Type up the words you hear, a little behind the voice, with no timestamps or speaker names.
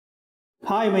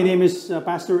Hi, my name is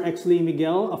Pastor Xley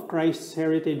Miguel of Christ's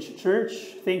Heritage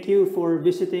Church. Thank you for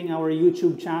visiting our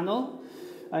YouTube channel.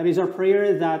 It is our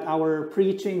prayer that our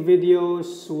preaching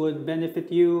videos would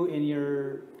benefit you in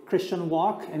your Christian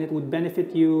walk, and it would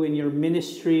benefit you in your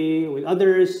ministry with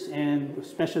others and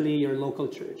especially your local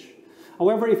church.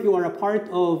 However, if you are a part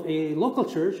of a local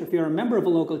church, if you're a member of a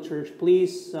local church,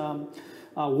 please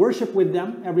worship with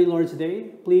them every Lord's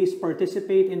Day. Please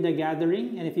participate in the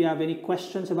gathering. And if you have any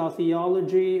questions about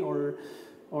theology or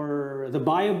the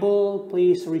Bible,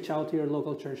 please reach out to your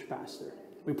local church pastor.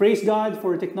 We praise God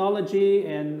for technology,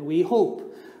 and we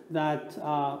hope that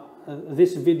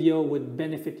this video would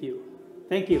benefit you.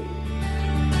 Thank you.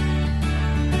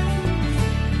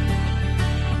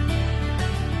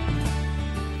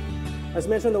 As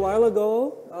mentioned a while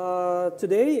ago,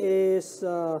 today is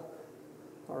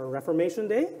our Reformation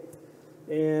Day.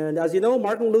 And as you know,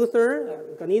 Martin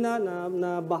Luther, kanina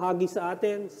na bahagi sa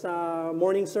atin sa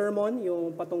morning sermon,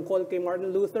 yung patungkol kay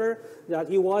Martin Luther, that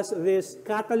he was this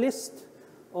catalyst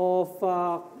of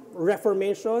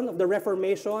Reformation, of the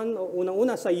Reformation,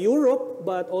 unang-una sa Europe,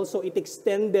 but also it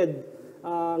extended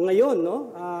ngayon,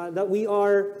 no? That we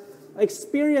are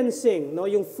experiencing, no,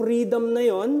 yung freedom na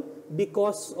yon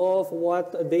because of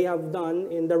what they have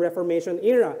done in the Reformation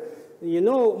era. You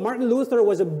know, Martin Luther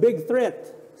was a big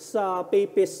threat sa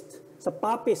papist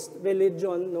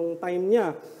religion nung time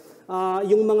niya.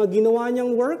 Yung mga ginawa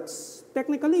niyang works,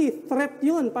 technically, threat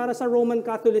yun para sa Roman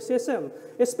Catholicism,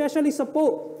 especially sa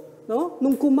Pope. No?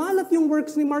 Nung kumalat yung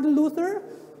works ni Martin Luther,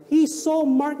 he saw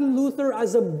Martin Luther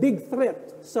as a big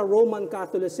threat sa Roman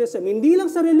Catholicism. Hindi lang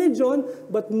sa religion,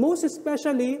 but most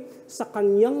especially sa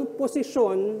kanyang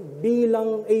posisyon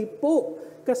bilang a Pope.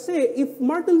 Kasi if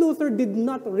Martin Luther did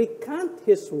not recant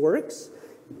his works,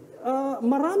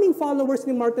 maraming followers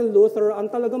ni Martin Luther ang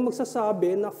talagang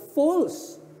magsasabi na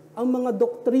false ang mga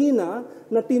doktrina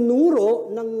na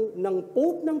tinuro ng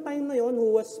Pope ng time na yon,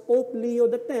 who was Pope Leo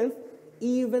X,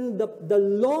 even the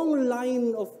long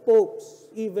line of popes,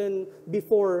 even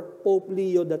before Pope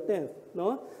Leo X.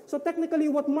 No? So technically,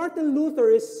 what Martin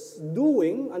Luther is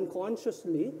doing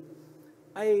unconsciously,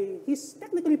 he's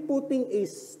technically putting a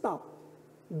stop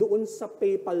doon sa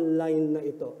papal line na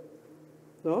ito.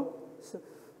 No?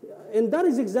 And that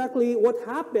is exactly what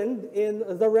happened in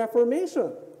the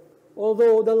Reformation.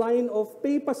 Although the line of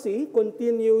papacy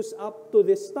continues up to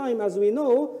this time, as we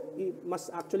know, mas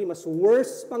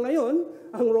worse pa ngayon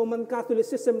ang Roman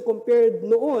Catholicism compared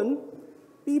noon,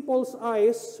 people's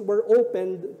eyes were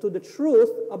opened to the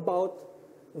truth about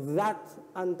that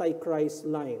Antichrist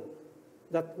line,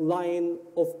 that line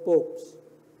of popes.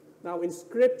 Now in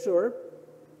Scripture,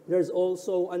 there's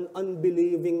also an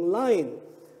unbelieving line.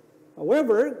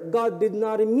 However, God did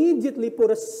not immediately put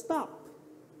a stop.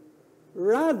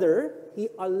 Rather, He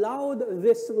allowed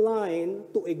this line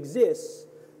to exist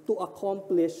to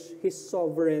accomplish His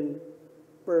sovereign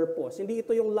purpose. Hindi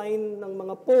ito yung line ng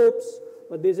mga popes,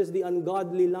 but this is the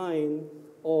ungodly line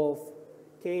of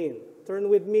Cain. Turn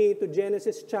with me to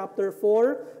Genesis chapter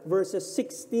 4, verses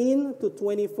 16 to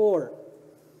 24.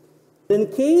 Then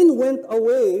Cain went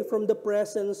away from the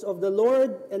presence of the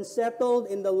Lord and settled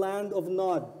in the land of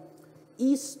Nod,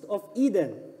 east of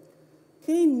Eden.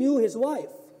 Cain knew his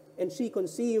wife, and she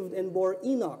conceived and bore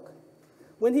Enoch.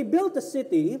 When he built a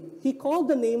city, he called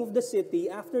the name of the city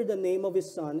after the name of his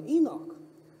son Enoch.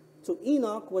 To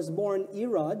Enoch was born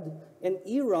Irad, and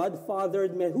Irad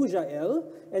fathered Mehujael,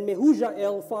 and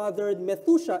Mehujael fathered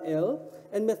Methushael,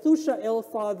 and Methushael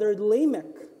fathered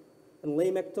Lamech. And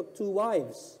Lamech took two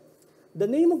wives. The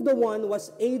name of the one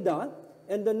was Ada,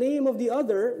 and the name of the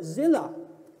other Zillah.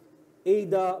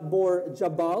 Ada bore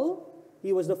Jabal.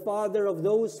 He was the father of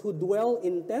those who dwell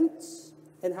in tents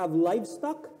and have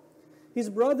livestock. His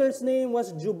brother's name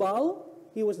was Jubal.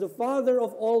 He was the father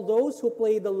of all those who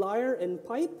play the lyre and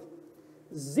pipe.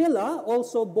 Zillah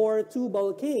also bore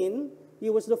Tubal-Cain. He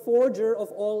was the forger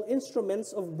of all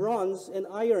instruments of bronze and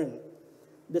iron.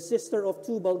 The sister of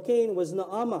Tubal-Cain was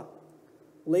Naamah.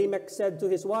 Lamech said to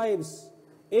his wives,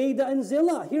 Ada and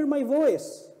Zillah, hear my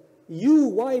voice. You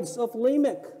wives of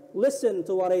Lamech, listen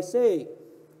to what I say.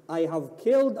 I have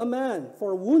killed a man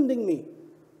for wounding me,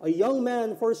 a young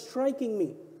man for striking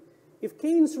me. If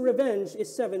Cain's revenge is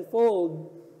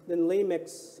sevenfold, then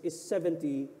Lamech's is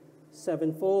 70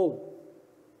 sevenfold.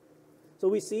 So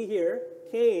we see here,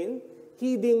 Cain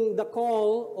heeding the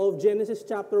call of Genesis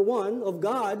chapter 1 of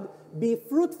God, be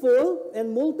fruitful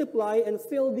and multiply and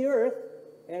fill the earth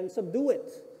and subdue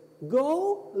it.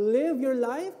 Go, live your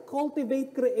life,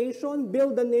 cultivate creation,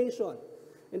 build a nation.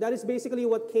 And that is basically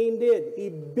what Cain did. He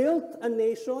built a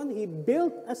nation, he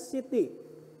built a city.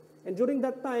 And during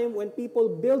that time, when people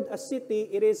build a city,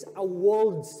 it is a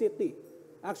walled city.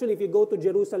 Actually, if you go to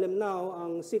Jerusalem now,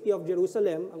 ang city of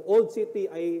Jerusalem, ang old city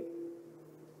ay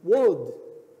walled.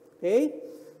 Okay?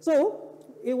 So,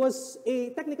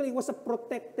 technically it was a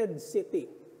protected city.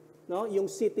 No? Yung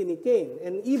city ni Cain.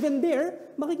 And even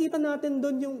there, makikita natin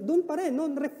doon pa rin, no?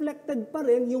 Reflected pa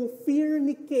rin yung fear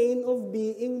ni Cain of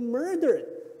being murdered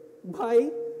by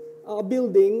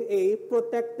building a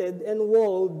protected and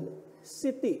walled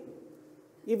city.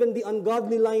 Even the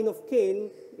ungodly line of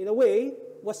Cain, in a way,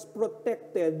 was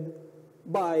protected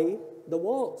by the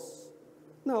walls.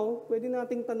 Now, pwede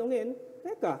nating tanungin,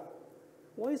 teka,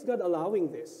 why is God allowing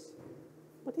this?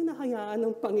 Ba't hinahayaan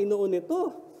ng Panginoon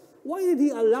ito? Why did He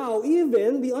allow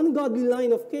even the ungodly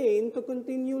line of Cain to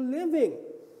continue living?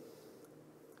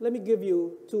 Let me give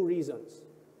you two reasons.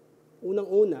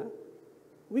 Unang-una,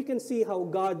 we can see how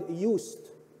God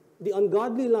used the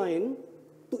ungodly line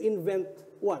to invent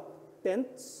what?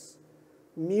 Tents,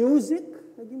 music,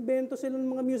 nag-invento sila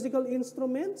ng mga musical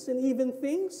instruments and even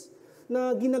things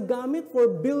na ginagamit for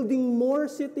building more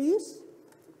cities.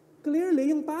 Clearly,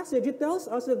 yung passage, it tells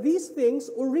us that these things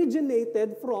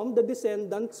originated from the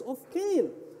descendants of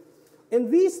Cain. And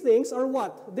these things are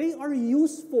what? They are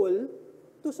useful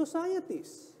to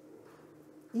societies.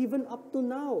 Even up to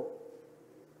now.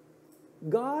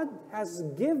 God has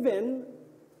given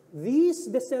these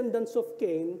descendants of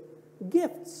Cain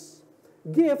gifts.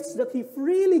 Gifts that He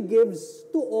freely gives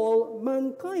to all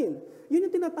mankind. Yun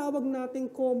yung tinatawag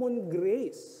nating common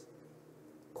grace.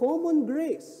 Common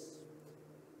grace.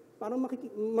 Parang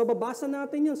mababasa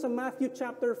natin yun sa Matthew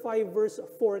chapter 5 verse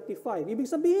 45. Ibig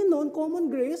sabihin nun, common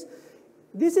grace,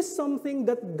 this is something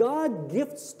that God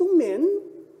gifts to men,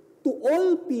 to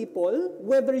all people,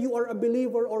 whether you are a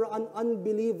believer or an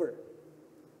unbeliever.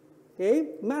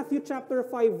 Okay? Matthew chapter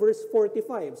 5 verse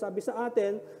 45. Sabi sa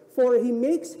atin, for He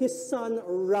makes His sun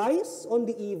rise on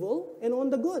the evil and on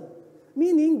the good.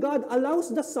 Meaning, God allows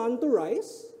the sun to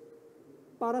rise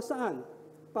para saan?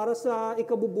 Para sa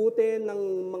ikabubuti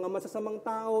ng mga masasamang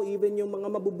tao, even yung mga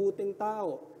mabubuting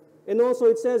tao. And also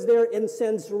it says there, and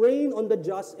sends rain on the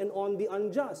just and on the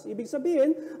unjust. Ibig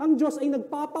sabihin, ang Diyos ay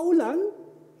nagpapaulan,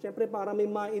 syempre para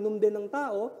may mainom din ng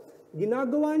tao,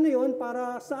 ginagawa na yon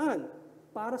para saan?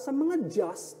 Para sa mga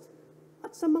just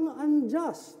at sa mga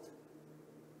unjust.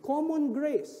 Common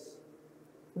grace.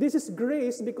 This is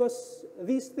grace because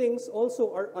these things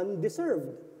also are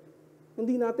undeserved.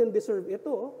 Hindi natin deserve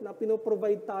ito na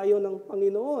pinoprovide tayo ng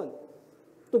Panginoon.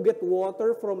 To get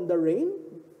water from the rain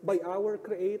by our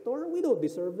Creator, we don't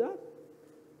deserve that.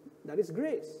 That is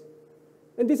grace.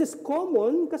 And this is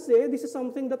common kasi this is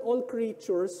something that all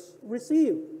creatures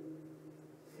receive.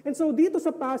 And so dito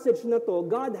sa passage na to,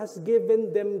 God has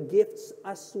given them gifts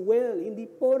as well. Hindi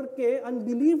porke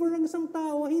unbeliever ang isang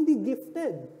tao, hindi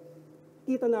gifted.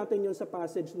 Kita natin yun sa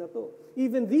passage na to.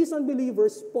 Even these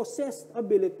unbelievers possessed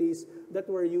abilities that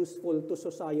were useful to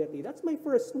society. That's my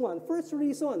first one. First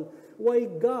reason why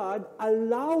God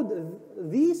allowed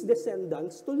these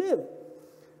descendants to live.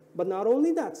 But not only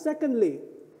that. Secondly,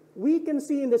 we can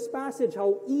see in this passage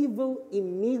how evil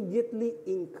immediately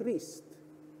increased.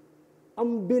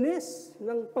 Ang bilis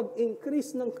ng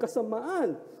pag-increase ng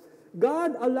kasamaan.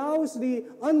 God allows the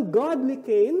ungodly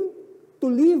Cain to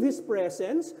leave His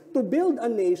presence, to build a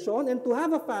nation, and to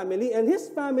have a family, and his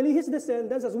family, his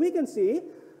descendants, as we can see,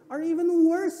 are even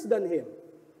worse than him.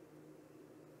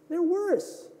 They're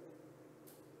worse.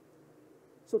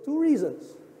 So two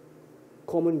reasons.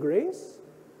 Common grace,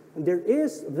 and there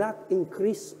is that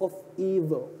increase of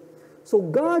evil. So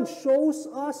God shows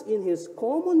us in His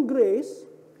common grace,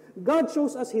 God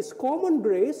shows us His common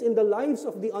grace in the lives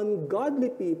of the ungodly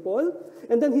people,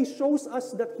 and then He shows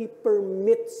us that He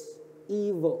permits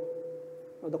evil.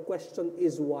 Now the question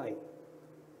is why?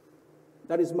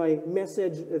 That is my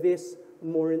message this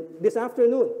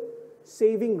afternoon.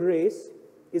 Saving grace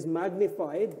is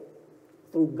magnified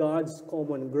through God's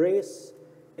common grace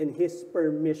and His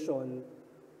permission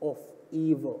of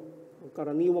evil. Ang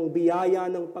karaniwang biyaya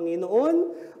ng Panginoon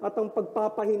at ang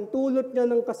pagpapahintulot niya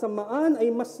ng kasamaan ay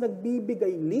mas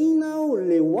nagbibigay linaw,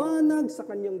 liwanag sa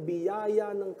kanyang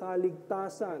biyaya ng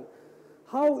kaligtasan.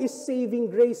 How is saving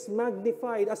grace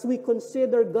magnified as we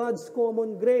consider God's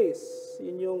common grace?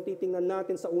 Yun yung titingnan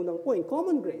natin sa unang point.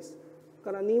 Common grace,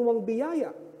 karaniwang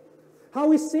biyaya.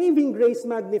 How is saving grace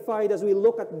magnified as we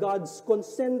look at God's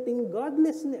consenting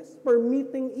godlessness,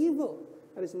 permitting evil?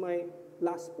 That is my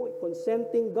last point.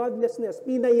 Consenting godlessness.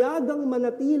 Pinayagang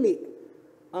manatili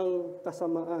ang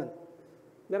kasamaan.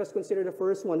 Let us consider the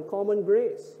first one, common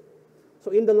grace.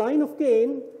 So in the line of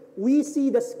Cain, we see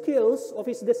the skills of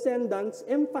his descendants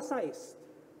emphasized.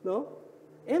 No?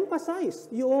 emphasized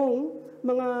yung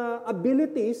mga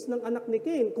abilities ng anak ni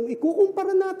Cain. Kung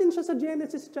ikukumpara natin siya sa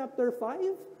Genesis chapter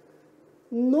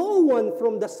 5, no one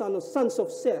from the sons of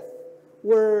Seth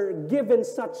were given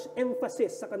such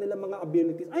emphasis sa kanilang mga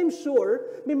abilities. I'm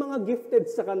sure may mga gifted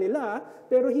sa kanila,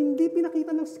 pero hindi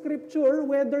pinakita ng scripture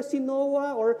whether si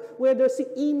Noah or whether si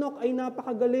Enoch ay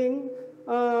napakagaling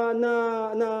na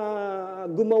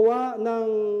gumawa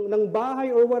ng bahay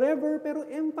or whatever, pero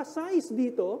emphasize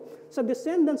dito sa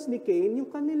descendants ni Cain yung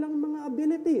kanilang mga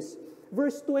abilities.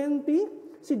 Verse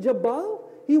 20, si Jabal,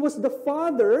 he was the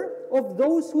father of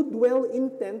those who dwell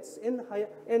in tents and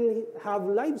have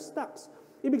livestock.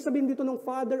 Ibig sabihin dito ng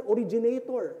father,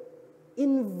 originator,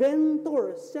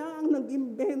 inventor. Siya ang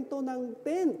nag-invento ng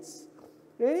tents.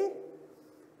 Okay?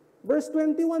 Verse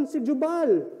 21, si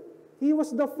Jubal, he was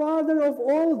the father of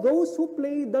all those who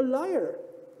play the lyre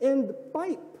and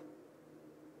pipe.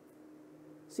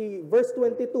 See, verse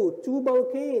 22,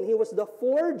 Tubal-Cain, he was the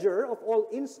forger of all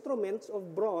instruments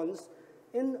of bronze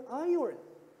and iron.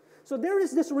 So there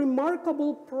is this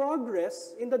remarkable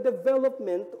progress in the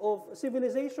development of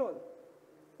civilization.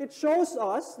 It shows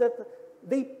us that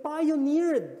they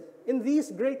pioneered in these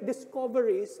great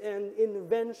discoveries and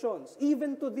inventions.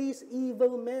 Even to these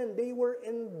evil men, they were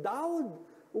endowed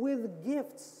with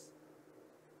gifts.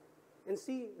 And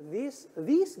see,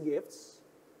 these gifts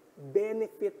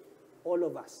benefit all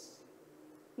of us.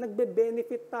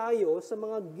 Nagbe-benefit tayo sa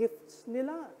mga gifts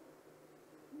nila.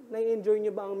 Na-enjoy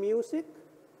niyo ba ang music?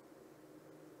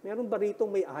 Meron ba rito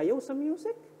may ayaw sa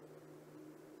music?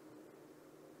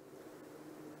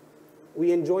 We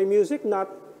enjoy music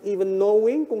not even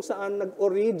knowing kung saan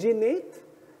nag-originate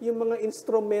yung mga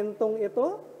instrumentong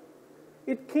ito.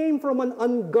 It came from an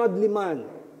ungodly man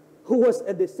who was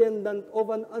a descendant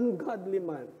of an ungodly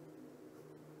man.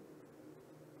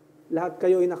 Lahat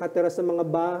kayo ay nakatira sa mga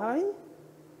bahay?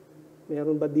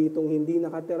 Meron ba ditong hindi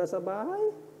nakatira sa bahay?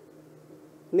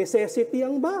 Necessity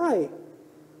ang bahay.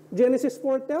 Genesis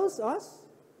 4 tells us,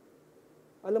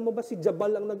 alam mo ba si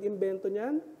Jabal ang nag-imbento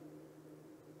niyan?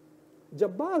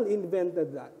 Jabal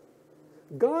invented that.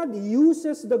 God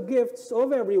uses the gifts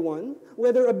of everyone,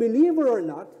 whether a believer or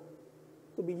not,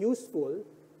 to be useful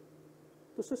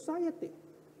to society.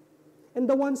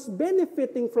 And the ones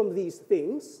benefiting from these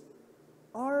things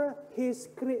are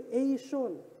His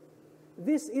creation.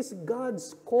 This is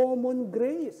God's common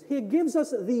grace. He gives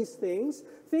us these things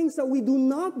that we do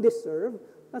not deserve.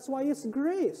 That's why it's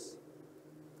grace.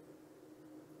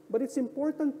 But it's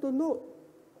important to note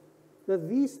that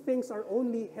these things are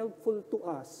only helpful to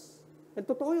us. And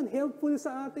totoo yun, helpful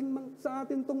sa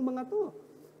atin tong mga to.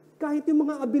 Kahit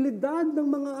yung mga abilidad ng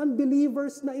mga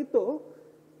unbelievers na ito,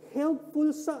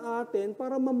 helpful sa atin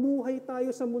para mamuhay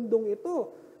tayo sa mundong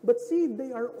ito. But see,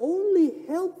 they are only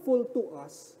helpful to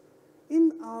us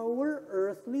in our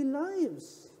earthly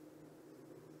lives.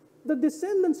 The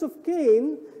descendants of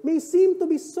Cain may seem to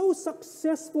be so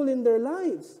successful in their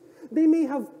lives. They may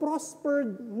have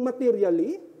prospered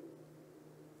materially,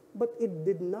 but it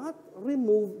did not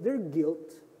remove their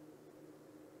guilt.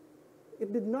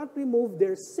 It did not remove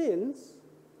their sins.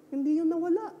 Hindi yun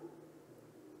nawala.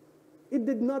 It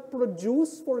did not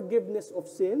produce forgiveness of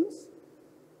sins.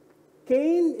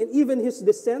 Cain and even his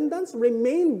descendants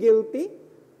remained guilty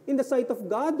in the sight of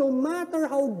God, no matter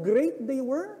how great they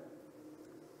were.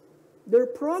 Their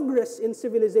progress in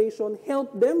civilization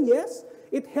helped them, yes.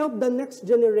 It helped the next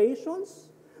generations.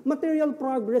 Material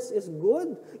progress is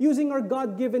good. Using our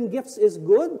God-given gifts is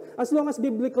good. As long as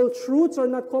biblical truths are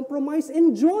not compromised,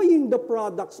 enjoying the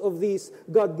products of these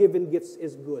God-given gifts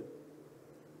is good.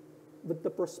 But the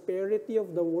prosperity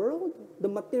of the world, the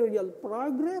material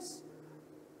progress,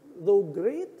 though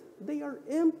great, they are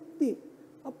empty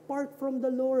apart from the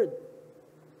Lord.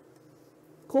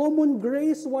 Common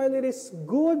grace, while it is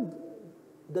good,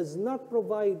 does not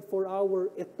provide for our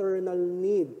eternal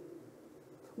need.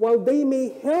 While they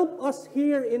may help us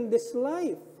here in this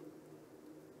life.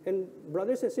 And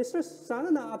brothers and sisters, sana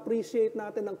na-appreciate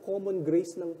natin ang common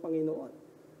grace ng Panginoon.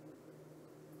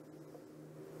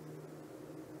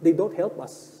 They don't help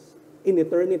us in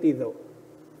eternity though.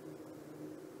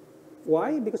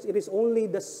 Why? Because it is only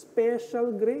the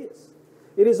special grace.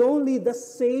 It is only the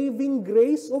saving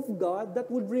grace of God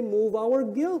that would remove our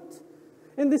guilt.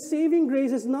 And the saving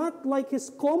grace is not like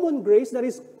His common grace that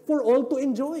is for all to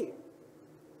enjoy.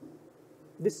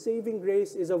 This saving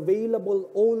grace is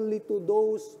available only to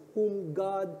those whom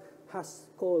God has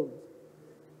called.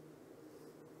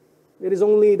 It is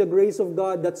only the grace of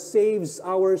God that saves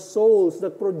our souls,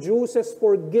 that produces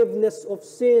forgiveness of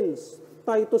sins.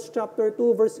 Titus chapter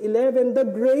 2 verse 11, the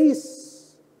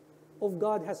grace of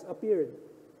God has appeared.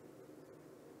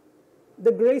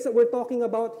 The grace that we're talking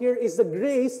about here is the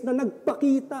grace na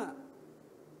nagpakita,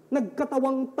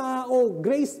 nagkatawang tao,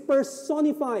 grace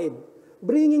personified,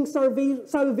 bringing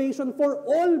salvation for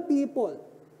all people.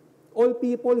 All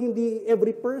people, hindi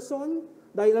every person,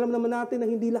 dahil alam naman natin na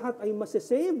hindi lahat ay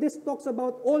masasave. This talks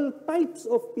about all types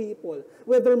of people,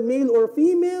 whether male or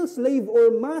female, slave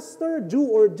or master, Jew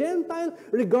or Gentile,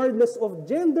 regardless of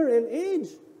gender and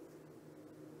age.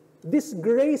 This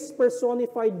grace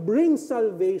personified brings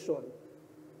salvation.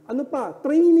 Ano pa?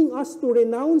 Training us to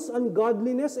renounce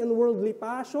ungodliness and worldly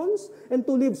passions and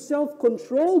to live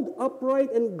self-controlled,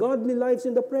 upright, and godly lives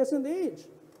in the present age.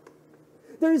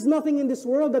 There is nothing in this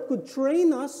world that could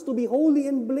train us to be holy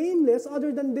and blameless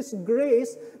other than this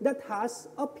grace that has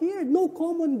appeared. No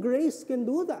common grace can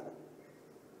do that.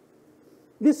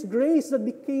 This grace that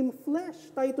became flesh.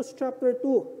 Titus chapter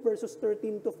 2, verses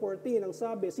 13 to 14. Ang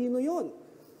sabi, sino yon?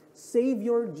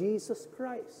 Savior Jesus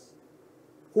Christ,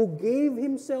 who gave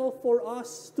Himself for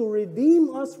us to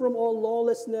redeem us from all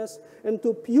lawlessness and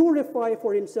to purify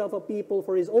for Himself a people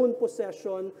for His own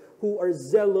possession who are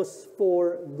zealous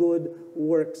for good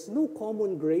works. No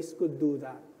common grace could do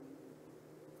that.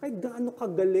 Kahit gaano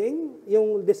kagaling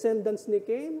yung descendants ni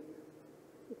Cain,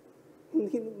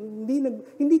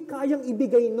 hindi kayang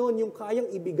ibigay nun yung kayang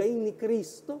ibigay ni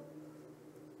Kristo.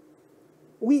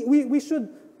 We should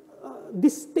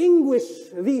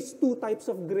distinguish these two types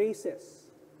of graces.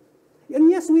 And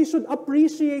yes, we should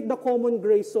appreciate the common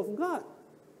grace of God.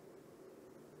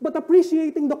 But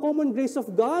appreciating the common grace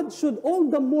of God should all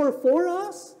the more for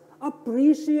us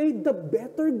appreciate the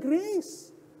better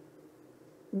grace.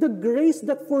 The grace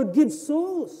that forgives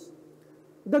souls.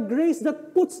 The grace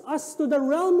that puts us to the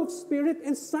realm of spirit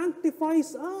and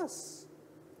sanctifies us.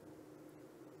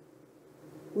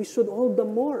 We should all the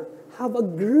more have a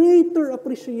greater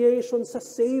appreciation sa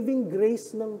saving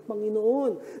grace ng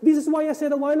Panginoon. This is why I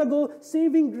said a while ago,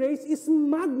 saving grace is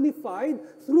magnified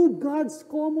through God's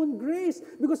common grace.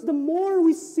 Because the more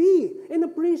we see and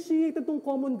appreciate itong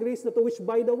common grace na to, which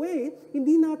by the way,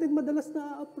 hindi natin madalas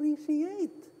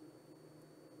na-appreciate.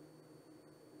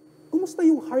 Kumusta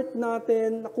yung heart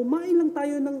natin na kumain lang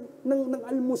tayo ng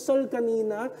almusal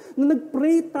kanina, na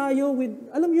nag-pray tayo with,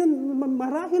 alam yun,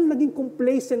 marahil naging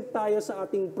complacent tayo sa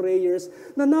ating prayers,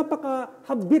 na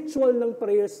napaka-habitual ng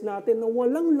prayers natin, na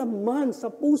walang laman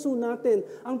sa puso natin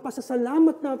ang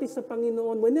pasasalamat natin sa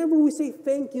Panginoon. Whenever we say,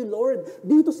 thank you Lord,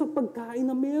 dito sa pagkain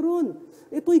na meron.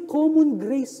 Ito'y common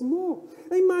grace mo.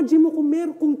 Imagine mo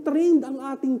kung trained ang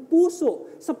ating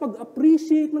puso sa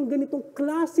pag-appreciate ng ganitong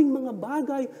klaseng mga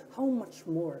bagay, how much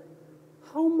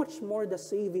more the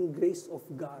saving grace of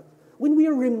God. When we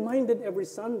are reminded every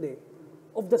Sunday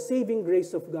of the saving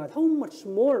grace of God, how much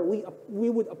more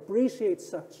we would appreciate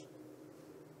such.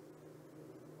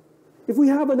 If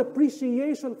we have an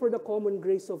appreciation for the common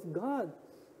grace of God,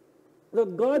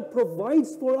 that God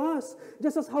provides for us,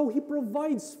 just as how He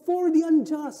provides for the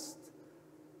unjust.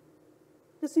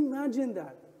 Just imagine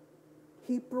that.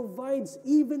 He provides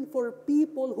even for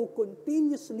people who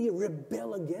continuously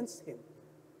rebel against Him.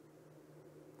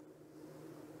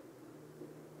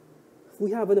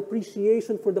 We have an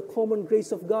appreciation for the common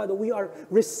grace of God. We are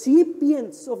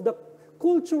recipients of the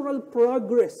cultural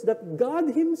progress that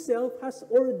God Himself has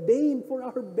ordained for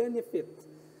our benefit.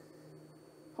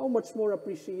 How much more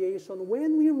appreciation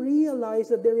when we realize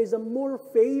that there is a more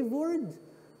favored,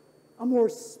 a more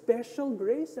special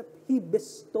grace that He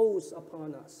bestows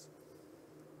upon us.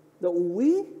 That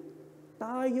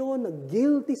tayo na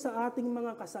guilty sa ating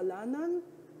mga kasalanan,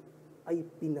 ay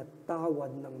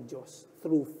pinatawad ng Diyos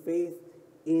through faith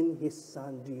in His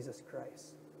Son, Jesus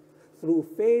Christ. Through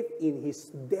faith in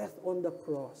His death on the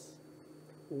cross.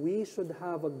 We should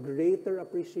have a greater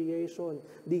appreciation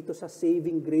dito sa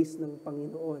saving grace ng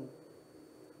Panginoon.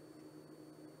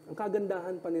 Ang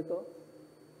kagandahan pa nito,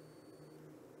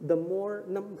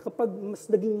 kapag mas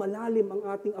naging malalim ang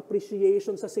ating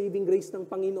appreciation sa saving grace ng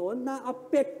Panginoon,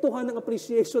 naapektuhan ang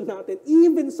appreciation natin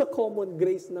even sa common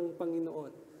grace ng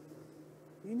Panginoon.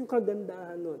 Yun yung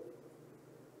kagandahan nun.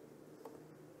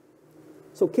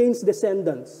 So Cain's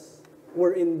descendants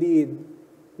were indeed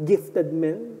gifted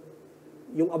men.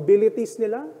 Yung abilities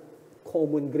nila,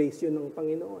 common grace yun ng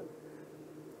Panginoon.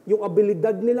 Yung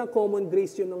abilidad nila, common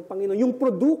grace yun ng Panginoon. Yung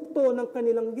produkto ng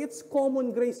kanilang gifts,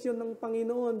 common grace yun ng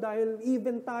Panginoon dahil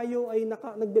even tayo ay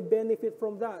nagbe-benefit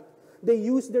from that. They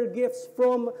use their gifts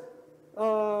for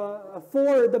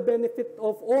the benefit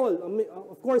of all.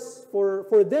 Of course,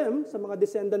 for them, sa mga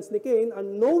descendants ni Cain,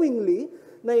 unknowingly,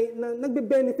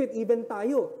 nagbe-benefit even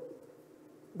tayo.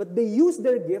 But they use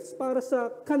their gifts para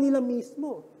sa kanila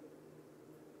mismo.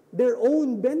 Their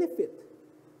own benefit.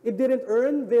 It didn't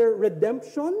earn their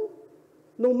redemption,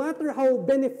 no matter how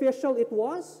beneficial it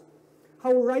was,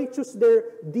 how righteous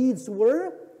their deeds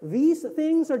were, these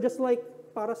things are just like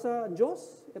para sa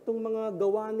Diyos. Itong mga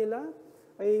gawa nila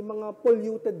ay mga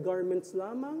polluted garments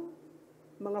lamang,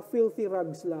 mga filthy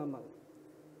rags lamang.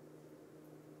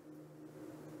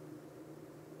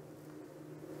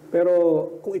 Pero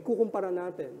kung ikukumpara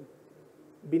natin,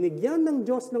 binigyan ng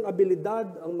Diyos ng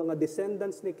abilidad ang mga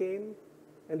descendants ni Cain,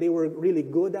 and they were really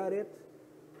good at it,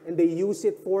 and they use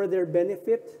it for their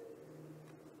benefit.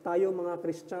 Tayo mga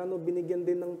Kristiyano, binigyan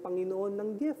din ng Panginoon ng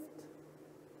gift.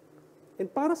 And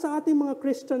para sa ating mga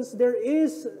Christians, there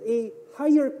is a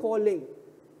higher calling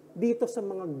dito sa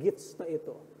mga gifts na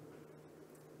ito.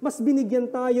 Mas binigyan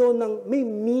tayo ng may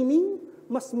meaning,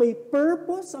 mas may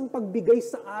purpose ang pagbigay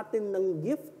sa atin ng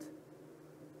gift.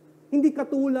 Hindi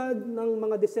katulad ng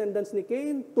mga descendants ni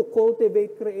Cain to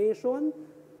cultivate creation,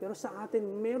 pero sa atin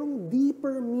merong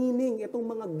deeper meaning itong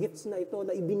mga gifts na ito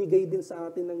na ibinigay din sa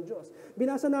atin ng Diyos.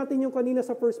 Binasa natin yung kanina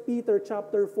sa 1 Peter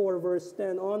chapter 4 verse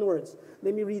 10 onwards.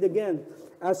 Let me read again.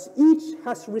 As each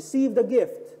has received a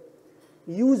gift,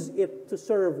 use it to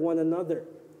serve one another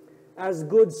as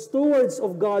good stewards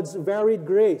of God's varied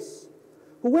grace.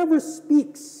 Whoever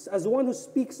speaks as one who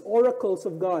speaks oracles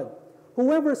of God.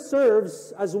 Whoever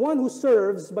serves as one who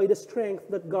serves by the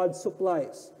strength that God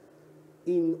supplies,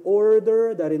 in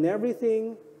order that in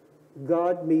everything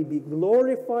God may be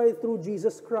glorified through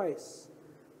Jesus Christ.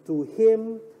 To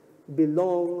Him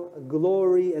belong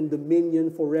glory and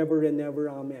dominion forever and ever.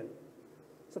 Amen.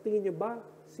 Sa tingin niyo ba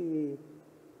si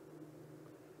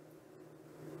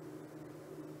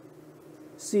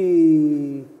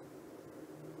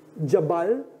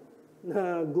Jabal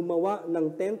na gumawa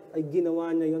ng tent ay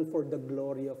ginawa niya yon for the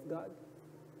glory of God?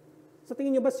 Sa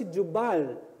tingin niyo ba si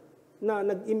Jubal na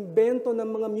nag-imbento ng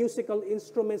mga musical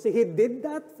instruments, he did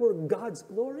that for God's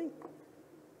glory?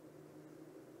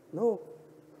 No.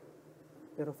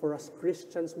 Pero for us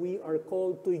Christians, we are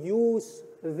called to use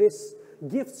these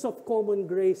gifts of common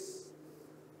grace.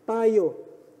 Tayo,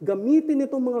 gamitin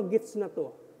itong mga gifts na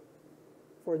to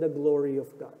for the glory of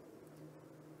God.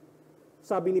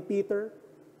 Sabi ni Peter,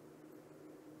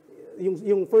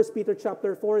 yung 1 Peter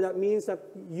chapter 4, that means that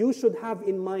you should have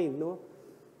in mind, no?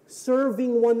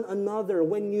 Serving one another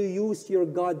when you use your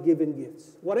God-given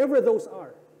gifts. Whatever those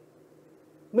are.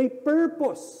 May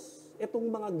purpose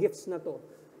itong mga gifts na to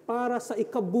para sa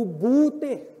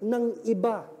ikabubuti ng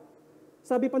iba.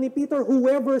 Sabi pa ni Peter,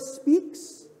 whoever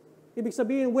speaks, ibig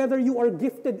sabihin whether you are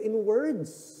gifted in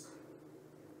words,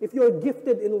 if you are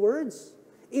gifted in words,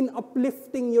 in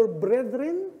uplifting your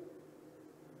brethren.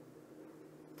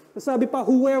 Sabi pa,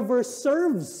 whoever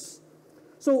serves.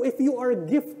 So if you are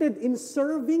gifted in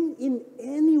serving in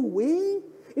any way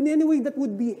that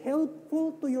would be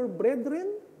helpful to your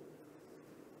brethren,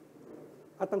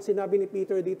 at ang sinabi ni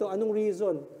Peter dito, anong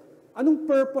reason? Anong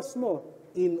purpose mo?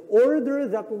 In order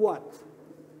that what?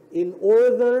 In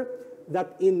order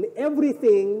that in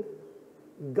everything,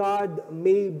 God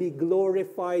may be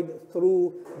glorified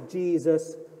through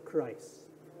Jesus Christ.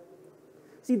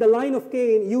 See, the line of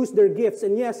Cain used their gifts,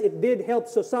 and yes, it did help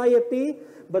society,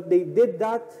 but they did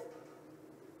that.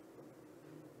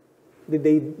 Did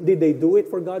they do it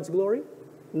for God's glory?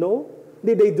 No.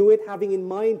 Did they do it having in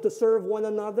mind to serve one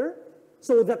another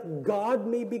so that God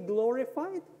may be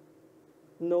glorified?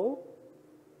 No.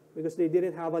 Because they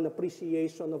didn't have an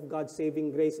appreciation of God's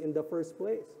saving grace in the first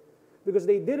place. Because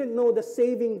they didn't know the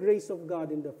saving grace of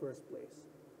God in the first place.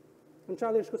 Ang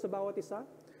challenge ko sa bawat isa,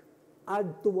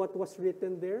 add to what was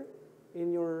written there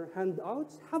in your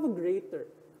handouts, have a greater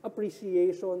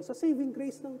appreciation sa saving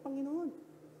grace ng Panginoon.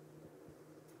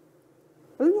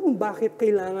 Alam niyo kung bakit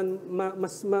kailangan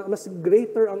mas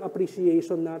greater ang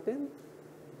appreciation natin?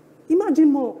 Imagine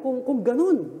mo kung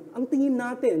ganun ang tingin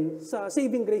natin sa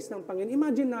saving grace ng Panginoon.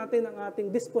 Imagine natin ang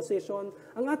ating disposition,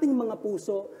 ang ating mga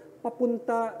puso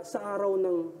papunta sa araw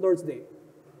ng Lord's Day.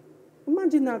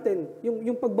 Imagine natin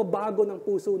yung pagbabago ng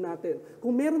puso natin.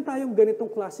 Kung meron tayong ganitong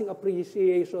klaseng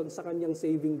appreciation sa kanyang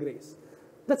saving grace,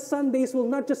 that Sundays will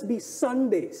not just be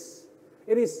Sundays.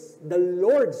 It is the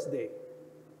Lord's Day.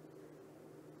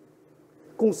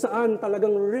 Kung saan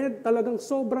talagang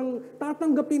sobrang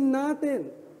tatanggapin natin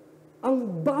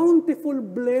ang bountiful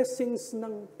blessings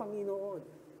ng Panginoon.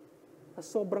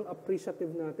 Sobrang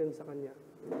appreciative natin sa Kanya.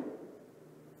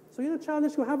 So yun ang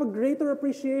challenge ko, have a greater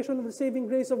appreciation of the saving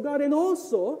grace of God, and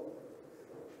also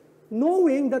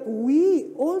knowing that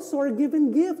we also are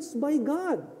given gifts by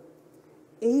God.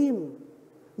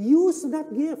 Use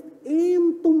that gift.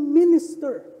 Aim to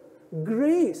minister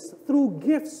grace through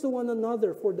gifts to one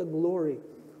another for the glory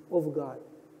of God.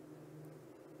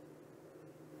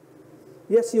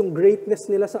 Yes, yung greatness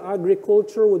nila sa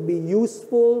agriculture would be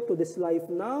useful to this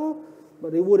life now,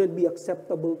 but it wouldn't be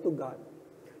acceptable to God.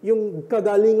 Yung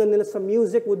kagalingan nila sa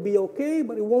music would be okay,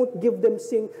 but it won't get them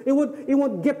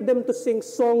to sing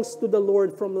songs to the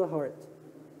Lord from the heart.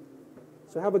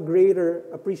 So have a greater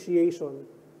appreciation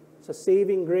sa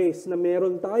saving grace na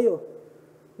meron tayo.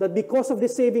 That because of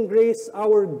this saving grace,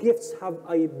 our gifts have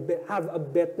a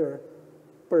better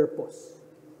purpose.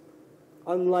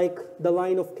 Unlike the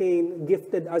line of Cain,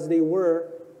 gifted as they were,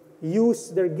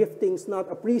 used their giftings not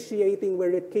appreciating where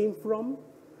it came from,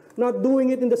 not doing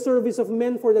it in the service of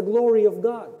men for the glory of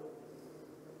God.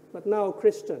 But now,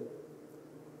 Christian,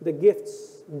 the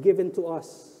gifts given to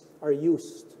us are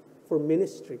used for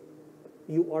ministry.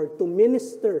 You are to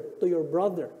minister to your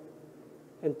brother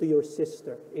and to your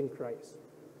sister in Christ.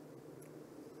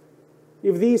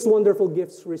 If these wonderful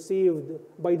gifts received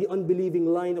by the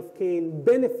unbelieving line of Cain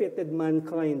benefited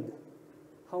mankind,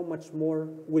 how much more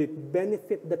will it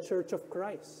benefit the Church of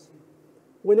Christ?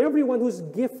 When everyone who's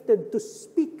gifted to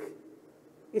speak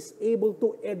is able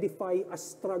to edify a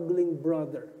struggling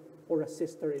brother or a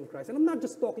sister in Christ. And I'm not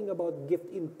just talking about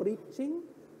gift in preaching,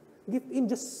 gift in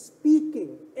just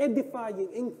speaking, edifying,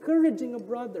 encouraging a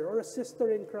brother or a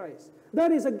sister in Christ.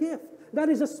 That is a gift. That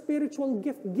is a spiritual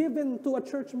gift given to a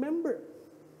church member.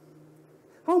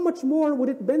 How much more would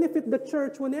it benefit the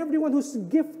church when everyone who's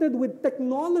gifted with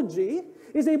technology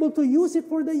is able to use it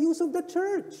for the use of the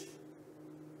church,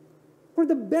 for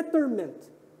the betterment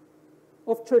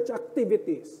of church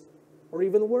activities or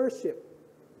even worship?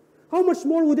 How much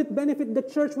more would it benefit the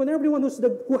church when everyone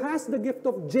who has the gift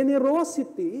of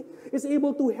generosity is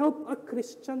able to help a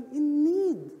Christian in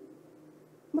need?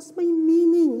 Mas may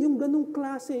meaning yung ganung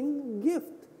klaseng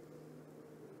gift.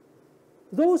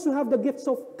 Those who have the gifts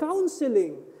of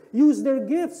counseling use their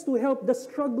gifts to help the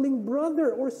struggling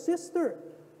brother or sister.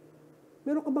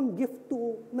 Meron ka bang gift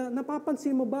na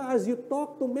napapansin mo ba as you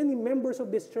talk to many members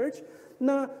of this church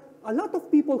na a lot of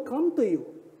people come to you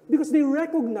because they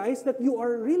recognize that you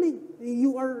are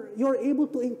able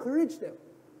to encourage them.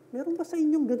 Meron ba sa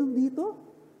inyong ganun dito?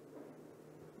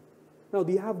 Now,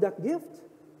 do you have that gift?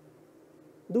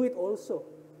 Do it also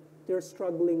to your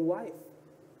struggling wife,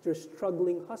 to your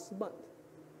struggling husband.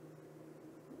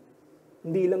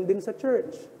 Hindi lang din sa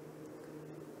church.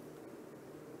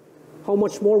 How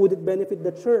much more would it benefit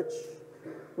the church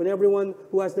when everyone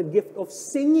who has the gift of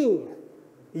singing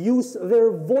use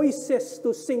their voices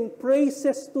to sing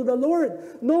praises to the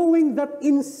Lord, knowing that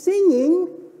in singing,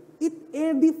 it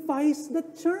edifies the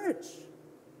church.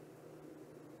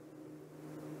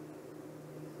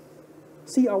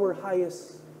 See our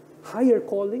higher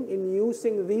calling in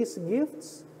using these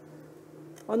gifts.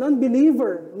 An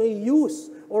unbeliever may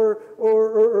use or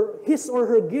his or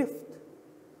her gift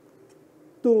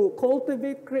to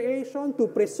cultivate creation, to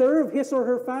preserve his or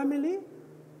her family,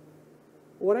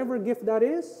 whatever gift that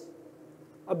is.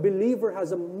 A believer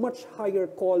has a much higher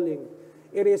calling.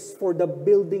 It is for the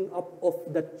building up of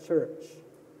the church.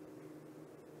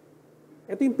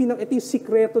 Ito yung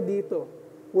sikreto dito.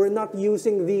 We're not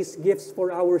using these gifts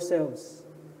for ourselves.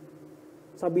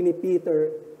 Sabi ni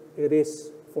Peter, it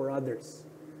is for others.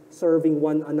 Serving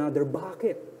one another.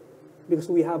 Bakit? Because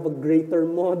we have a greater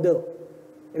model.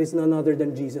 It is none other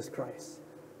than Jesus Christ,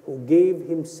 who gave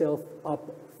himself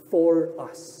up for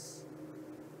us,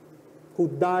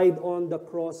 who died on the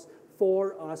cross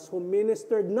for us, who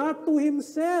ministered not to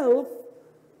himself,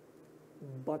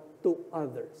 but to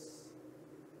others.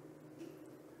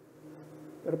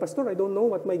 Pero Pastor, I don't know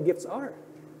what my gifts are.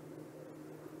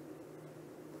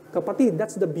 Kapatid,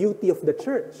 that's the beauty of the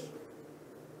church.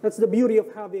 That's the beauty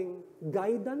of having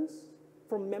guidance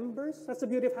from members. That's the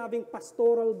beauty of having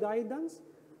pastoral guidance.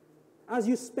 As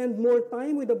you spend more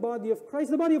time with the body of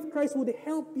Christ would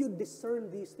help you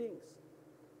discern these things.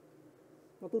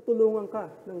 Matutulungan ka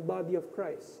ng body of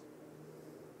Christ.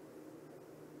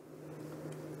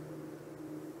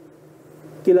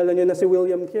 Kilala niyo na si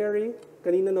William Carey.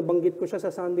 Kanina nabanggit ko siya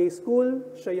sa Sunday school.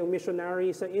 Siya yung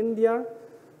missionary sa India.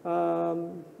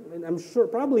 And I'm sure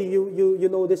probably you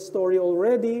know this story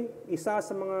already. Isa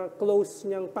sa mga close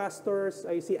niyang pastors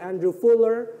ay si Andrew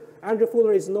Fuller. Andrew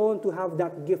Fuller is known to have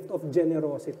that gift of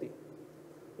generosity.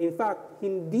 In fact,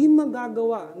 hindi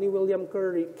magagawa ni William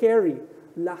Carey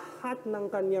lahat ng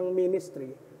kanyang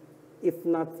ministry if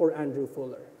not for Andrew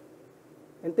Fuller.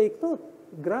 And take note,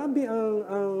 grabe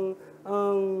ang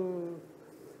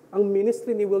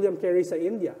ministry ni William Carey sa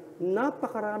India.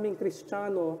 Napakaraming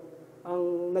Kristiyano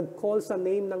ang nag-call sa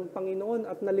name ng Panginoon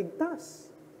at naligtas.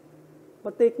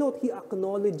 But take note, he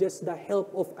acknowledges the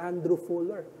help of Andrew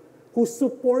Fuller, who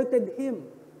supported him.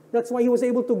 That's why he was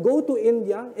able to go to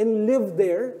India and live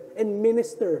there and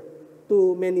minister to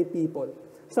to many people.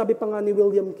 Sabi pa nga ni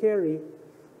William Carey,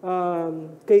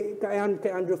 kay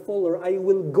Andrew Fuller, I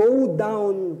will go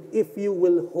down if you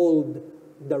will hold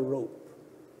the rope.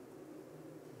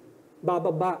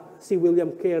 Bababa si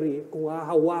William Carey kung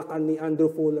hahawakan ni Andrew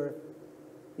Fuller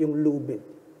yung lubid.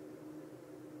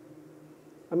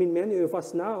 I mean, many of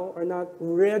us now are not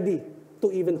ready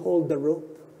to even hold the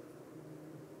rope.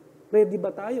 Ready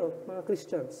ba tayo, mga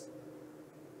Christians?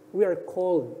 We are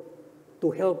called to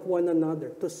help one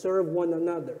another, to serve one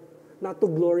another, not to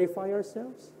glorify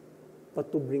ourselves,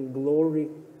 but to bring glory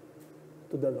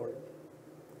to the Lord.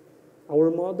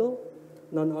 Our model,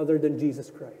 none other than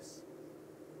Jesus Christ.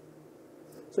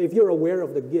 So if you're aware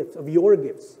of the gifts, of your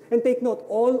gifts, and take note,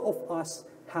 all of us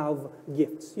have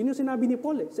gifts. Yun yung sinabi ni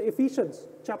Paul sa Ephesians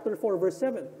chapter 4, verse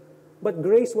 7. But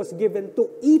grace was given to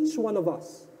each one of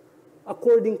us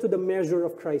according to the measure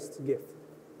of Christ's gift.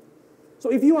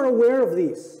 So if you are aware of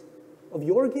these, of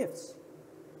your gifts,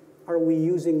 are we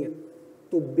using it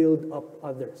to build up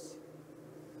others?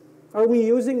 Are we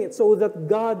using it so that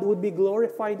God would be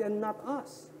glorified and not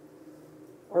us?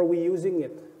 Are we using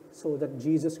it so that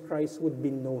Jesus Christ would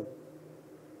be known?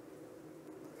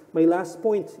 My last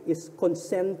point is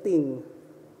consenting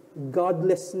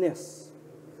godlessness.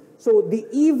 So the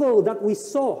evil that we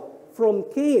saw from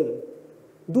Cain,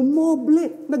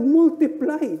 dumoble,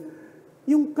 nagmultiply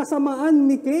yung kasamaan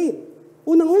ni Cain.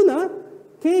 Unang-una,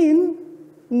 Cain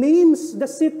names the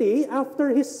city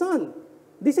after his son.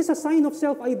 This is a sign of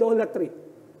self-idolatry.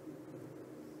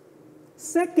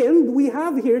 Second, we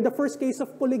have here the first case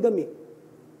of polygamy.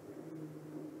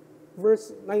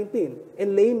 Verse 19,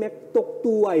 and Lamech took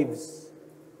 2 wives,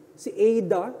 si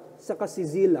Ada saka si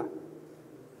Zillah.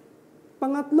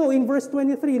 Pangatlo, in verse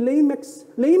 23,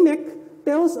 Lamech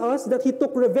tells us that he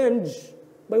took revenge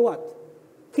by what?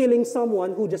 Killing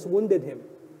someone who just wounded him.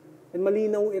 And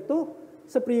malinaw ito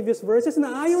sa previous verses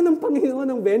na ayaw ng Panginoon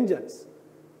ng vengeance.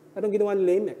 Anong ginawa ni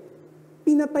Lamech?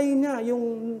 Pinatay niya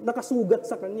yung nakasugat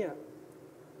sa kanya.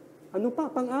 Ano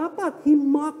pa? Pang-apat, he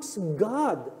mocks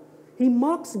God. He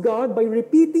mocks God by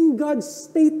repeating God's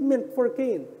statement for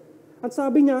Cain. At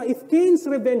sabi niya, if Cain's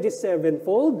revenge is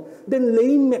 7-fold, then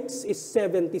Lamech's is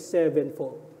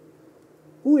 77-fold.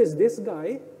 Who is this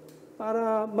guy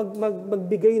para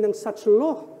magbigay ng such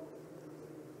law?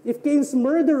 If Cain's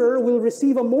murderer will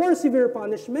receive a more severe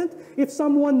punishment, if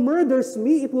someone murders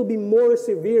me, it will be more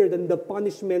severe than the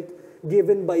punishment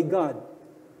given by God.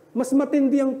 Mas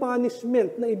matindi ang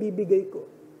punishment na ibibigay ko.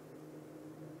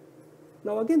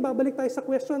 Now again, babalik tayo sa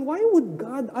question, why would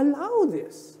God allow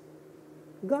this?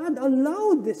 God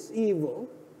allowed this evil,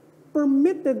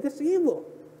 permitted this evil,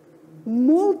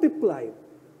 multiplied.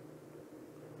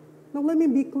 Now let me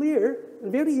be clear,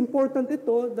 very important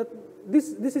ito, that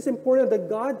this is important, that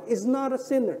God is not a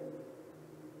sinner.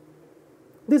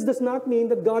 This does not mean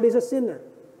that God is a sinner.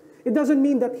 It doesn't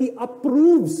mean that He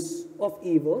approves of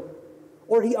evil,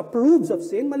 or He approves of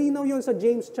sin. Malinaw yun sa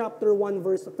James chapter 1,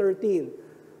 verse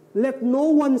 13. Let no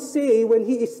one say when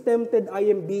he is tempted, I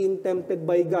am being tempted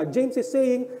by God. James is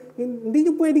saying, hindi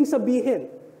niyo pwedeng sabihin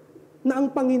na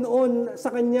ang Panginoon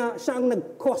sa kanya, siya ang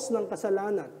nag-cause ng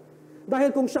kasalanan.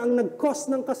 Dahil kung siya ang nag-cause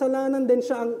ng kasalanan, then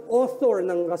siya ang author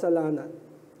ng kasalanan.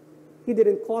 He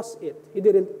didn't cause it. He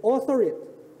didn't author it.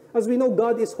 As we know,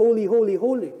 God is holy, holy,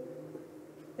 holy.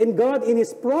 And God, in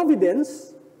His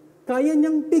providence, kaya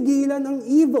niyang pigilan ang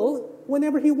evil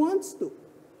whenever He wants to.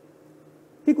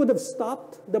 He could have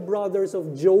stopped the brothers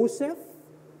of Joseph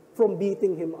from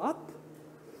beating him up.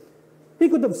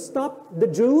 He could have stopped the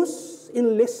Jews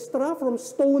in Lystra from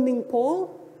stoning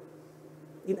Paul.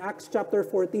 In Acts chapter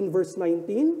 14, verse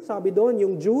 19, sabi doon,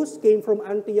 yung Jews came from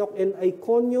Antioch and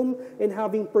Iconium, and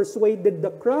having persuaded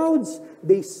the crowds,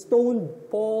 they stoned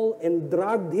Paul and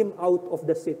dragged him out of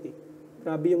the city.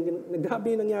 Grabe yung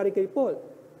nangyari kay Paul.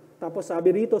 Tapos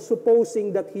sabi rito, supposing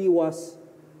that he was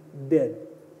dead.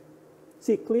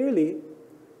 See, clearly,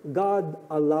 God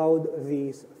allowed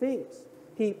these things.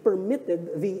 He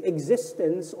permitted the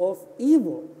existence of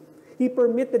evil. He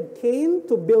permitted Cain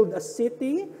to build a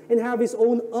city and have his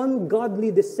own ungodly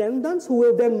descendants who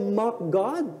will then mock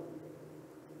God.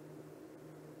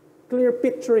 Clear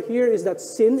picture here is that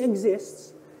sin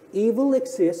exists, evil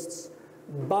exists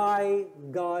by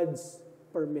God's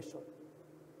permission.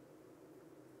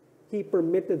 He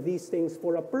permitted these things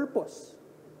for a purpose.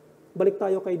 Balik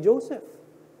tayo kay Joseph.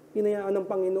 Hinayaan ng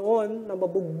Panginoon na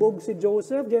mabugbog si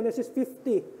Joseph. Genesis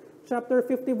 50, chapter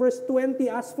 50, verse 20.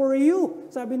 As for you,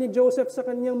 sabi ni Joseph sa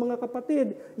kanyang mga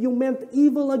kapatid, you meant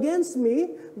evil against me,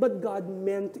 but God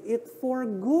meant it for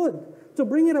good, to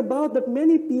bring it about that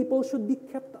many people should be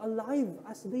kept alive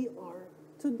as they are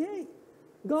today.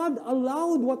 God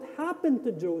allowed what happened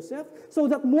to Joseph so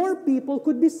that more people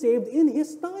could be saved in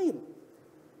his time.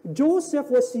 Joseph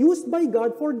was used by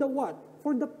God for the what?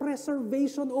 For the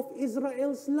preservation of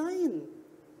Israel's line.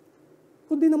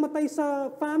 Kundi namatay sa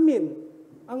famine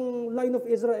ang line of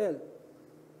Israel.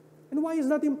 And why is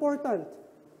that important?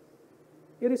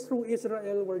 It is through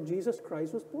Israel where Jesus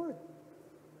Christ was born.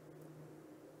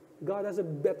 God has a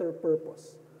better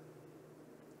purpose.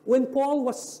 When Paul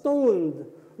was stoned,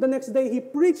 the next day he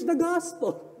preached the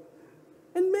gospel.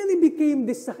 And many became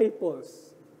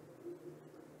disciples.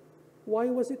 Why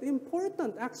was it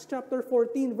important? Acts chapter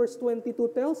 14 verse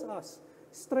 22 tells us,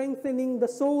 strengthening the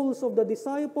souls of the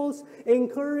disciples,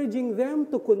 encouraging them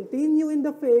to continue in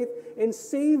the faith, and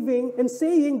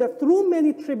saying that through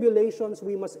many tribulations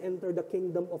we must enter the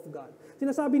kingdom of God.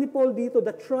 Sinasabi ni Paul dito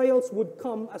that trials would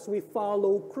come as we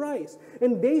follow Christ.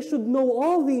 And they should know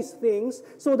all these things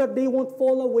so that they won't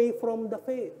fall away from the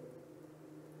faith.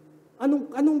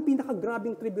 Anong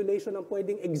pinakagrabing tribulation ang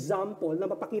pwedeng example na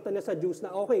mapakita niya sa Jews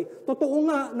na okay, totoo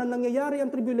nga na nangyayari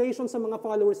ang tribulation sa mga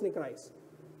followers ni Christ.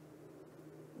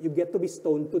 You get to be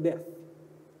stoned to death,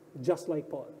 just like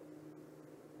Paul.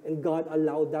 And God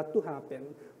allowed that to happen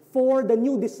for the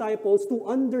new disciples to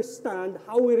understand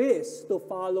how it is to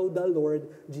follow the Lord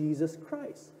Jesus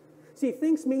Christ. See,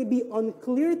 things may be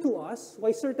unclear to us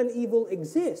why certain evil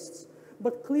exists,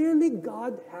 but clearly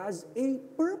God has a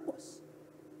purpose.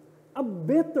 A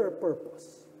better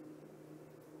purpose.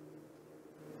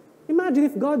 Imagine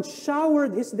if God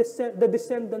showered the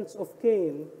descendants of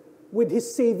Cain with His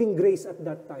saving grace at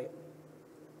that time.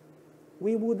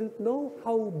 We wouldn't know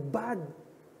how bad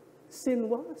sin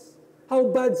was. How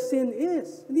bad sin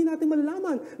is. Hindi natin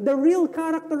malalaman. The real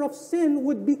character of sin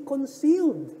would be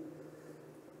concealed.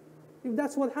 If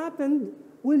that's what happened,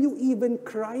 will you even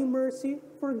cry mercy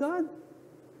for God?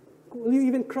 Will you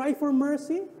even cry for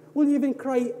mercy? Will you even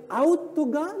cry out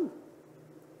to God?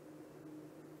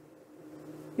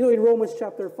 You know, in Romans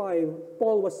chapter 5,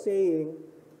 Paul was saying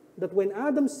that when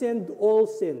Adam sinned, all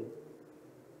sinned.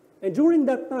 And during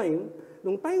that time,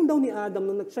 nung time daw ni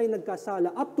Adam, nung siya'y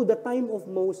nagkasala, up to the time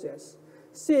of Moses,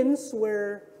 sins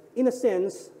were, in a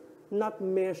sense, not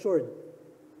measured.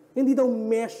 Hindi daw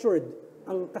measured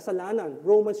ang kasalanan.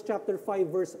 Romans chapter 5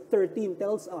 verse 13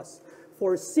 tells us,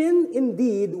 for sin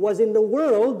indeed was in the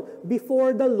world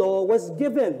before the law was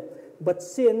given, but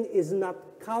sin is not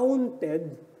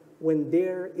counted when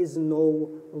there is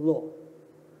no law.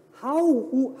 How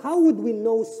would we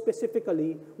know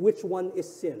specifically which one is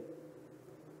sin?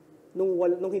 Nung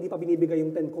hindi pa binibigay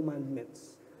yung Ten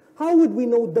Commandments. How would we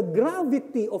know the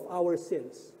gravity of our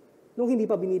sins? Nung hindi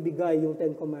pa binibigay yung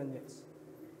Ten Commandments.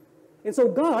 And so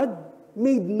God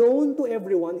made known to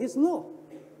everyone His law,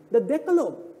 the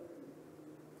Decalogue.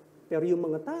 Pero yung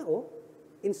mga tao,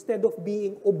 instead of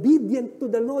being obedient to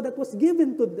the law that was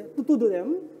given to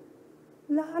them,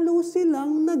 lalo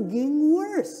silang naging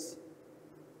worse.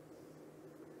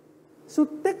 So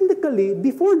technically,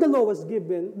 before the law was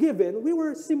given, we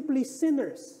were simply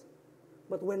sinners.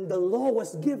 But when the law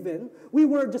was given, we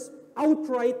were just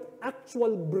outright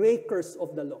actual breakers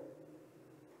of the law.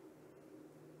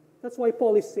 That's why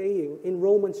Paul is saying in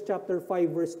Romans chapter 5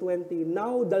 verse 20,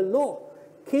 now the law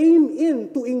came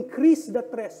in to increase the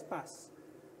trespass.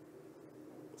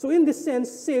 So in this sense,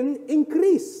 sin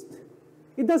increased.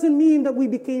 It doesn't mean that we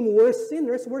became worse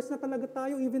sinners. Worse na talaga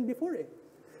tayo even before eh.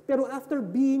 Pero after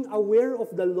being aware of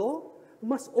the law,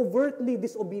 mas overtly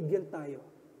disobedient tayo.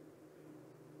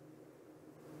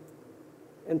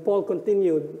 And Paul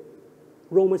continued,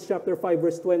 Romans chapter 5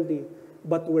 verse 20,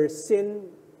 but where sin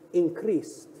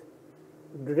increased,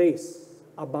 grace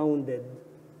abounded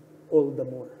all the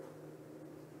more.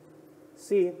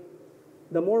 See,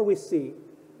 the more we see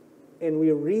and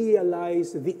we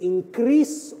realize the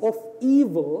increase of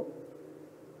evil,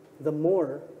 the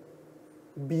more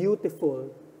beautiful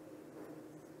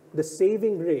the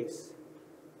saving grace,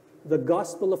 the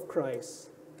gospel of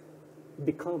Christ,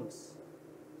 becomes.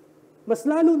 Mas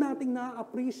lalo nating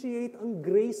na-appreciate ang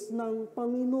grace ng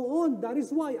Panginoon. That is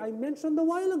why I mentioned a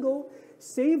while ago,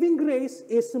 saving grace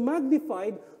is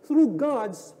magnified through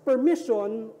God's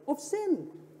permission of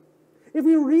sin. If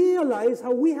we realize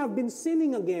how we have been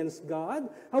sinning against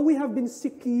God, how we have been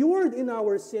secured in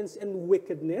our sins and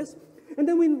wickedness, and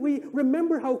then when we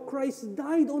remember how Christ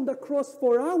died on the cross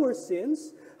for our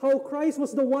sins, how Christ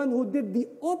was the one who did the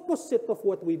opposite of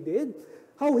what we did,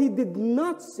 how He did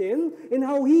not sin, and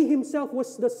how He Himself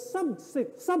was the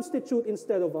substitute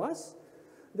instead of us,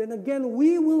 then again,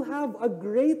 we will have a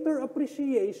greater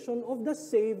appreciation of the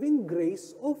saving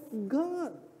grace of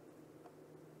God.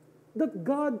 that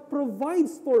God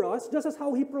provides for us, just as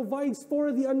how He provides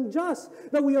for the unjust,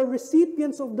 that we are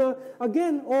recipients of the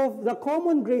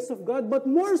common grace of God, but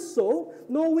more so,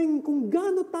 knowing kung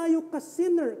gaano tayo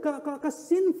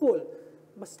ka-sinful,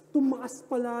 mas tumaas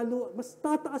palalo, mas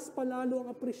tataas palalo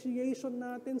ang appreciation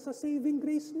natin sa saving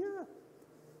grace niya.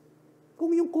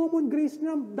 Kung yung common grace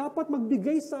niya dapat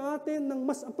magbigay sa atin ng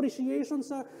mas appreciation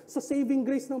sa saving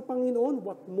grace ng Panginoon,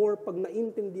 what more pag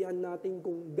naintindihan natin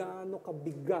kung gaano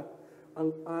kabigat ang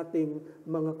ating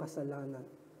mga kasalanan.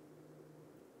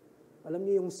 Alam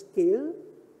niyo yung scale?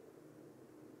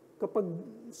 Kapag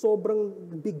sobrang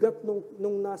bigat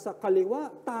nung nasa kaliwa,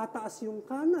 tataas yung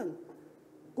kanan.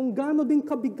 Kung gaano din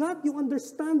kabigat yung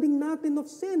understanding natin of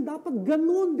sin, dapat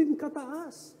ganon din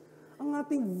kataas ang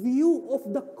ating view of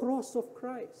the cross of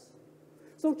Christ.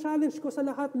 So challenge ko sa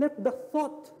lahat, let the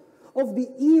thought of the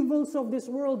evils of this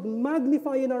world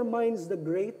magnify in our minds the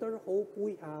greater hope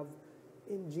we have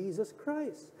in Jesus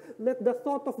Christ. Let the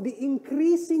thought of the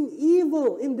increasing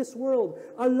evil in this world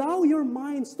allow your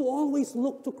minds to always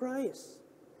look to Christ.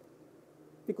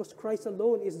 Because Christ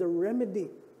alone is the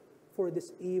remedy for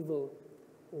this evil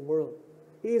world.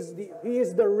 He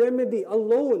is the remedy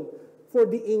alone for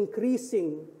the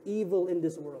increasing evil in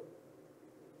this world.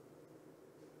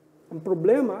 Ang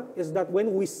problema is that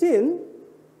when we see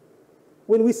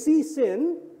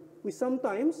sin, we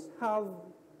sometimes have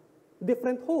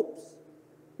different hopes.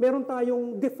 Meron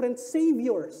tayong different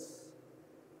saviors.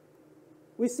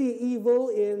 We see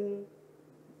evil in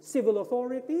civil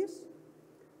authorities.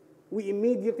 We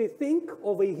immediately think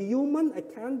of a human, a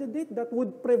candidate that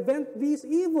would prevent this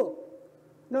evil.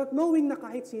 Not knowing na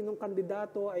kahit sinong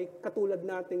kandidato ay katulad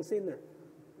nating sinner.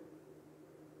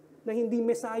 Na hindi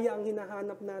Mesaya ang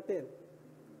hinahanap natin.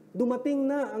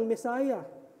 Dumating na ang Mesaya.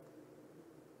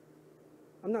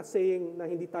 I'm not saying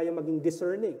na hindi tayo maging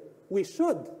discerning. We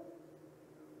should.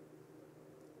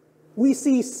 We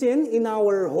see sin in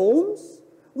our homes.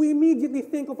 We immediately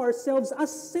think of ourselves as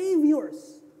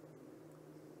saviors.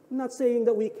 I'm not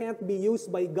saying that we can't be used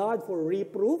by God for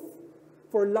reproof,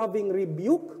 for loving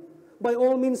rebuke. By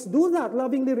all means do that.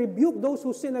 Lovingly rebuke those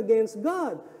who sin against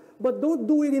God. But don't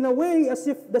do it in a way as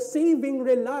if the saving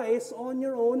relies on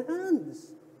your own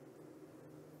hands.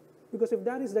 Because if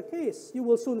that is the case, you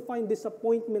will soon find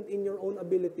disappointment in your own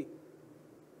ability.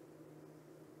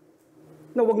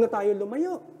 Na wag na tayo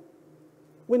lumayo.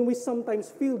 When we sometimes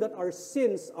feel that our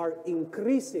sins are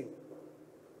increasing.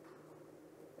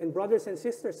 And brothers and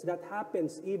sisters, that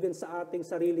happens even sa ating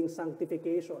sariling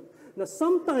sanctification. Na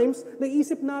sometimes,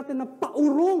 naisip natin na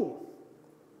paurong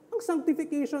ang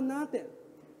sanctification natin.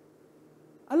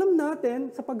 Alam natin,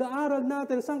 sa pag-aaral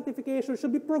natin, sanctification should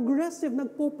be progressive.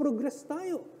 Nagpo-progress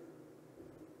tayo.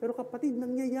 Pero kapatid,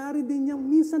 nangyayari din yung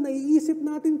minsan naiisip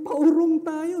natin, paurong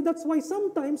tayo. That's why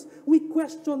sometimes we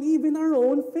question even our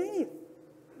own faith.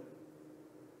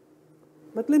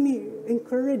 But let me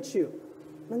encourage you.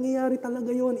 Nangyayari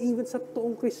talaga yon even sa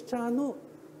toong Kristiyano.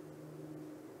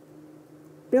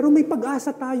 Pero may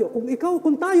pag-asa tayo.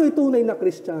 Kung tayo ay tunay na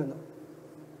Kristiyano.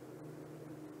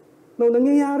 Now,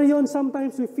 nangyayari yon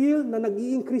sometimes we feel na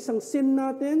nag-i-increase ang sin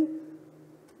natin.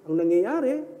 Ang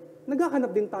nangyayari,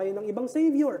 naghahanap din tayo ng ibang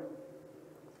Savior.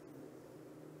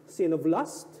 Sin of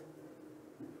lust.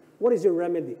 What is your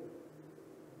remedy?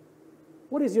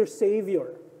 What is your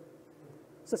Savior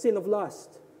sa sin of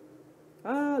lust?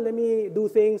 Let me do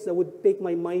things that would take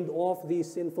my mind off these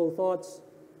sinful thoughts.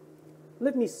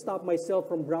 Let me stop myself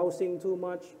from browsing too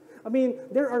much. I mean,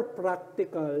 there are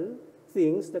practical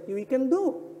things that we can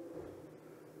do.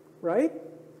 Right?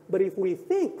 But if we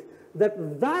think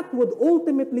that that would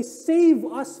ultimately save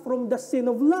us from the sin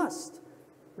of lust,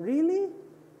 really?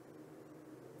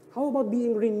 How about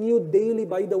being renewed daily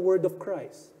by the word of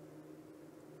Christ?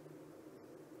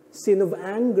 Sin of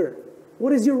anger.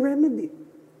 What is your remedy?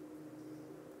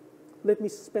 Let me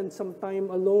spend some time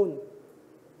alone.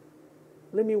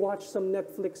 Let me watch some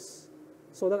Netflix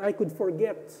so that I could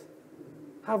forget.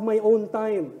 Have my own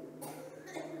time.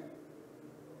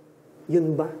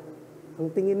 Yun ba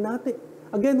ang tingin natin?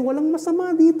 Again, walang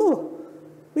masama dito.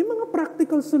 May mga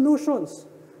practical solutions.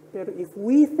 Pero if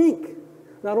we think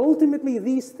that ultimately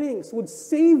these things would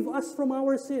save us from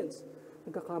our sins,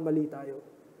 nagkakamali tayo.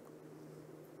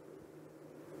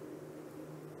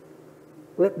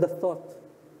 Let the thought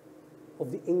of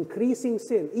the increasing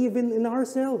sin, even in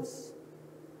ourselves,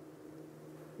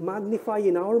 magnify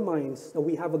in our minds that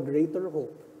we have a greater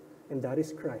hope, and that is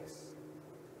Christ.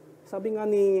 Sabi nga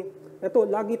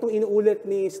lagi itong inuulit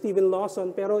ni Stephen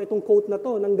Lawson, pero itong quote na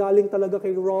to, nanggaling talaga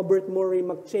kay Robert Murray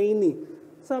McChaney.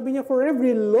 Sabi niya, for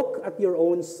every look at your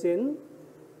own sin,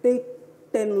 take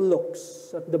 10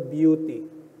 looks at the beauty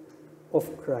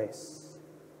of Christ.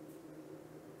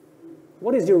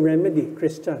 What is your remedy,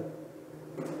 Christian?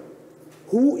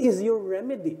 Who is your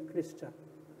remedy, Christian?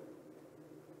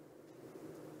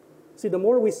 See, the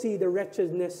more we see the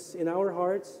wretchedness in our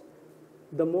hearts,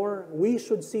 the more we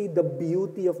should see the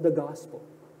beauty of the gospel.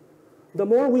 The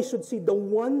more we should see the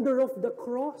wonder of the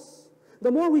cross.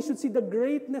 The more we should see the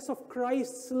greatness of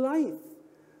Christ's life.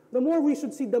 The more we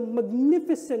should see the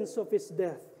magnificence of His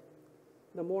death.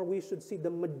 The more we should see the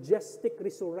majestic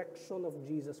resurrection of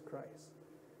Jesus Christ.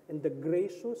 And the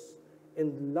gracious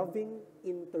and loving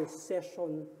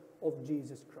intercession of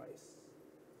Jesus Christ.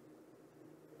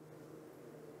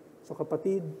 So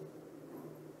kapatid,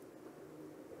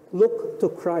 look to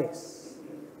Christ.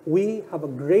 We have a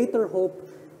greater hope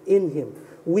in Him.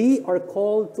 We are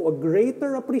called to a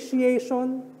greater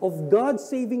appreciation of God's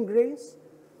saving grace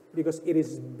because it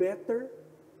is better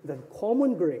than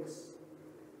common grace.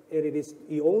 And it is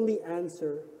the only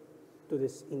answer to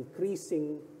this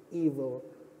increasing evil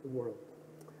world.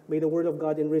 May the Word of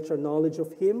God enrich our knowledge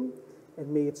of Him, and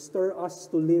may it stir us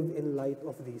to live in light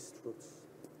of these truths.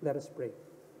 Let us pray.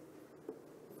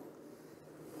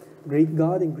 Great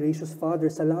God and gracious Father,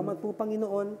 salamat po,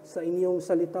 Panginoon, sa inyong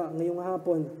salita ngayong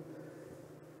hapon.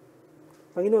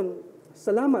 Panginoon,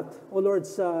 salamat, O Lord,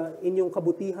 sa inyong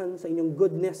kabutihan, sa inyong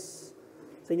goodness,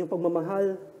 sa inyong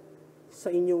pagmamahal,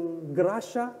 sa inyong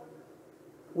grasya,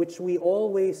 which we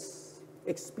always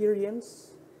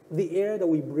experience, the air that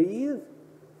we breathe,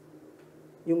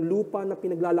 yung lupa na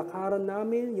pinaglalakaran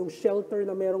namin, yung shelter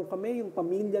na meron kami, yung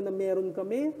pamilya na meron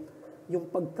kami, yung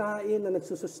pagkain na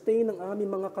nagsusustain ng aming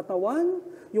mga katawan,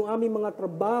 yung aming mga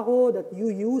trabaho that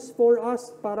you use for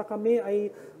us para kami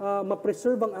ay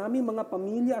ma-preserve ang aming mga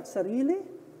pamilya at sarili.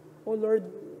 Oh Lord,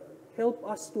 help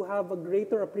us to have a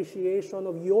greater appreciation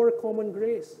of your common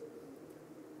grace.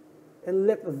 And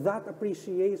let that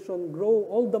appreciation grow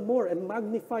all the more and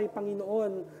magnify,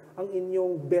 Panginoon, ang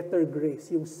inyong better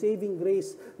grace, yung saving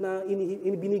grace na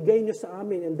binigay niyo sa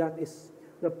amin, and that is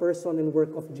the person and work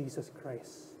of Jesus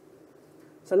Christ.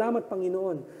 Salamat,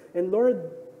 Panginoon. And Lord,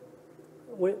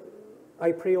 I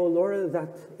pray, O Lord,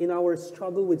 that in our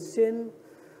struggle with sin,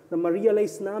 na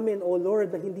ma-realize namin, O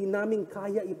Lord, na hindi namin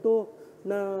kaya ito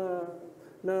na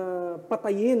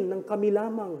patayin ng kami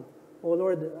lamang. O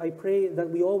Lord, I pray that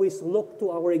we always look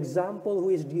to our example, who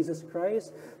is Jesus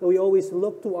Christ, that we always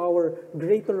look to our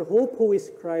greater hope, who is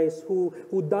Christ, who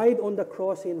died on the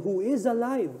cross and who is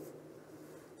alive.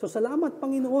 So salamat,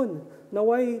 Panginoon,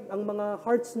 naway ang mga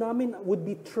hearts namin would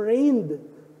be trained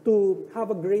to have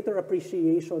a greater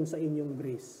appreciation sa inyong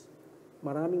grace.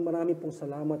 Maraming pong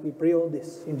salamat. We pray all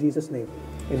this in Jesus' name.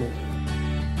 Amen.